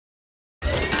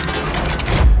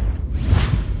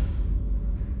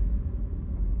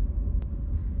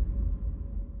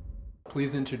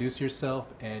Please introduce yourself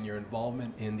and your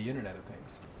involvement in the Internet of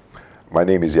Things. My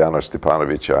name is Janos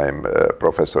Sztipanovits. I'm a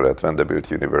professor at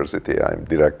Vanderbilt University. I'm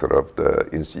director of the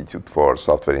Institute for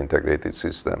Software Integrated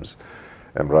Systems.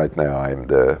 And right now I'm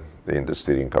in the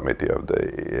steering committee of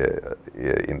the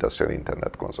Industrial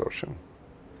Internet Consortium.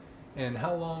 And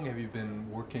how long have you been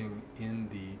working in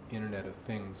the Internet of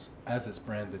Things as it's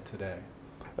branded today?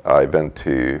 I went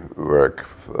to work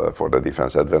for the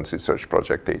Defense Advanced Research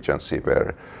Project Agency,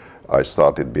 where I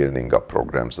started building up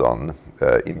programs on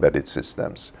embedded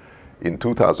systems. In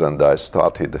 2000, I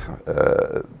started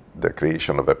the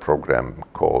creation of a program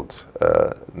called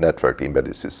Network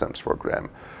Embedded Systems Program.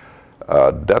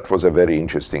 That was a very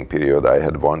interesting period. I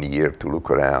had 1 year to look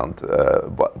around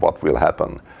what will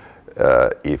happen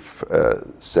if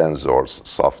sensors,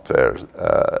 software,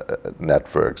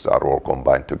 networks are all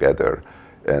combined together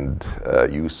and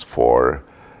used for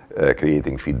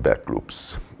creating feedback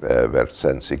loops where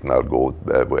sense signal go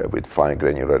with fine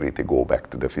granularity go back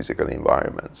to the physical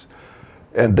environments.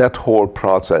 And that whole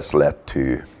process led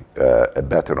to a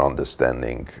better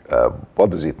understanding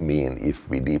what does it mean if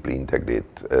we deeply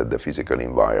integrate the physical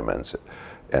environments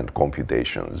and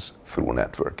computations through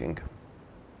networking.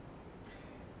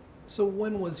 So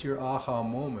when was your aha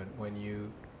moment when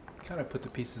you kind of put the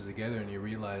pieces together and you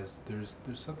realized there's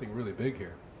something really big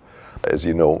here? As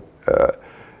you know,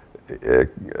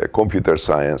 computer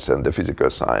science and the physical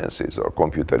sciences, or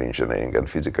computer engineering and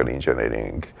physical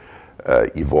engineering,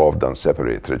 evolved on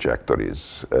separate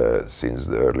trajectories since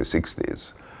the early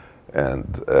 60s.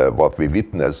 And what we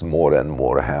witness more and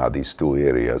more how these two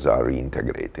areas are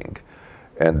reintegrating.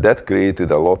 And that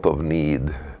created a lot of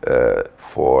need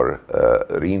for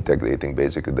reintegrating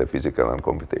basically the physical and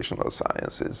computational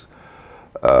sciences.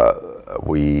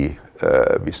 We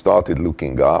started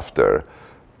looking after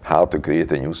how to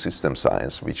create a new system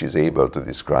science which is able to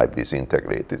describe this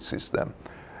integrated system.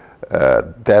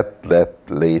 That led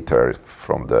later,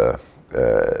 from the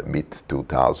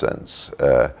mid-2000s,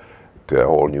 to a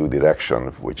whole new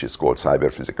direction which is called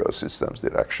cyber-physical systems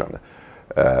direction,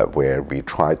 where we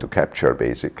try to capture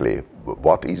basically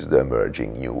what is the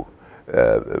emerging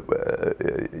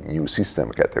new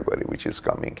system category which is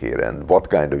coming here and what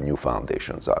kind of new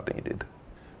foundations are needed.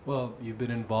 Well, you've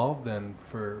been involved then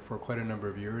for quite a number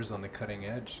of years on the cutting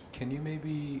edge. Can you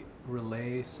maybe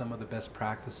relay some of the best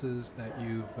practices that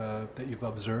you've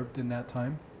observed in that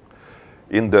time?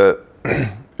 In the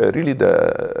really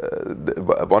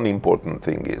the one important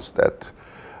thing is that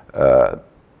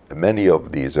many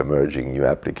of these emerging new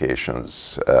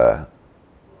applications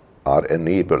are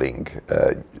enabling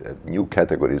new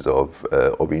categories of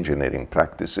engineering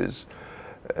practices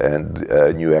and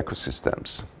new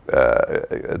ecosystems,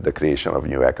 the creation of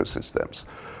new ecosystems.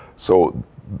 So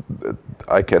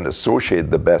I can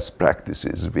associate the best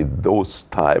practices with those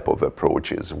type of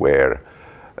approaches where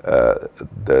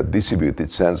the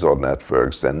distributed sensor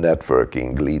networks and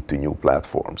networking lead to new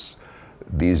platforms.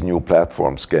 These new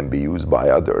platforms can be used by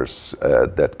others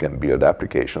that can build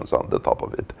applications on the top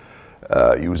of it,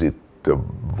 use it to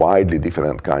widely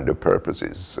different kind of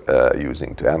purposes,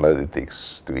 using to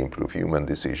analytics, to improve human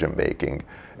decision making,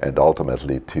 and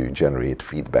ultimately to generate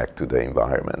feedback to the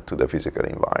environment, to the physical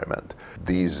environment.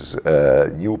 These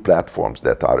new platforms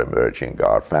that are emerging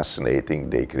are fascinating.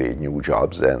 They create new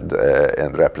jobs and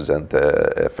represent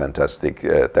a fantastic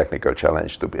technical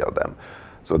challenge to build them.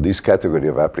 So this category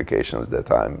of applications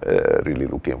that I'm really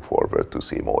looking forward to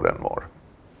see more and more.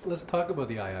 Let's talk about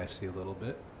the IIC a little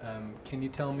bit. Can you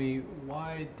tell me,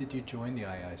 why did you join the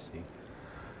IIC?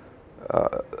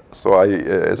 So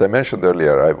as I mentioned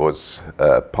earlier, I was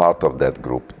part of that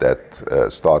group that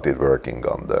started working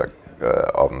on the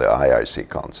IIC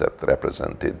concept,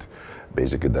 represented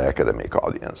basically the academic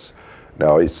audience.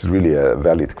 Now, it's really a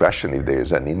valid question if there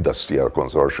is an industrial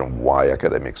consortium, why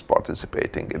academics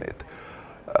participating in it?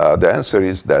 The answer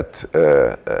is that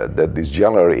this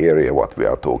general area, what we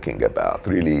are talking about,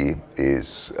 really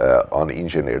is on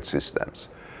engineered systems.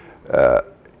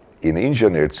 In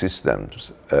engineered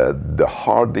systems, the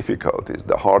hard difficulties,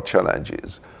 the hard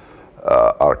challenges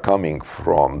are coming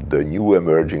from the new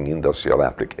emerging industrial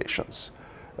applications.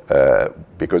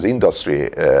 Because industry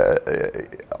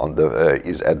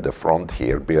is at the front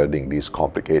here building these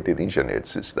complicated engineered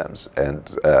systems,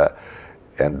 and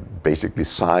basically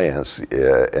science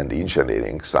and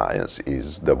engineering science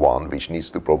is the one which needs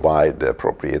to provide the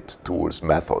appropriate tools,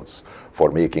 methods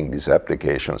for making these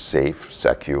applications safe,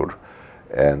 secure,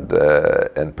 and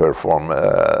perform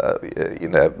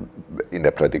in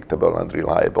a predictable and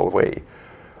reliable way.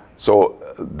 So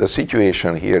the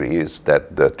situation here is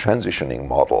that the transitioning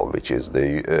model, which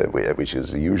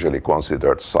is usually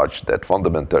considered such that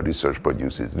fundamental research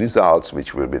produces results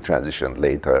which will be transitioned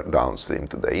later downstream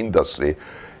to the industry,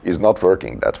 is not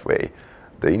working that way.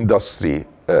 The industry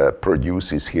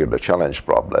produces here the challenge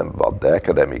problem, but the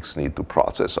academics need to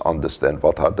process, understand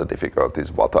what are the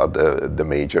difficulties, what are the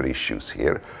major issues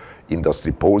here.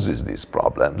 Industry poses these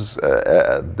problems,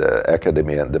 the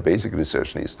academia and the basic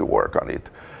research needs to work on it,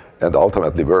 and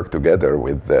ultimately work together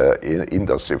with the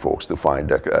industry folks to find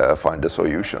the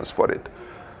solutions for it.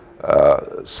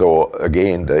 So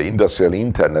again, the industrial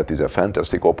internet is a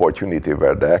fantastic opportunity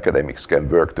where the academics can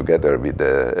work together with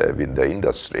the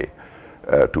industry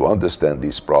to understand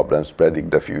these problems, predict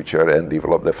the future, and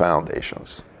develop the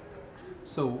foundations.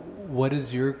 So what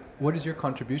is your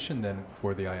contribution then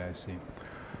for the IIC?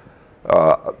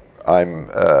 I'm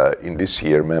in this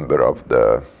year member of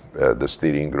the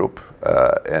steering group,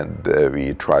 and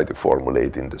we try to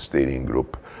formulate in the steering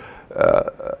group,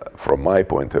 from my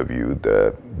point of view,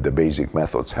 the basic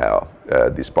methods how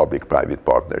this public-private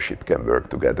partnership can work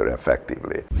together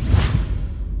effectively.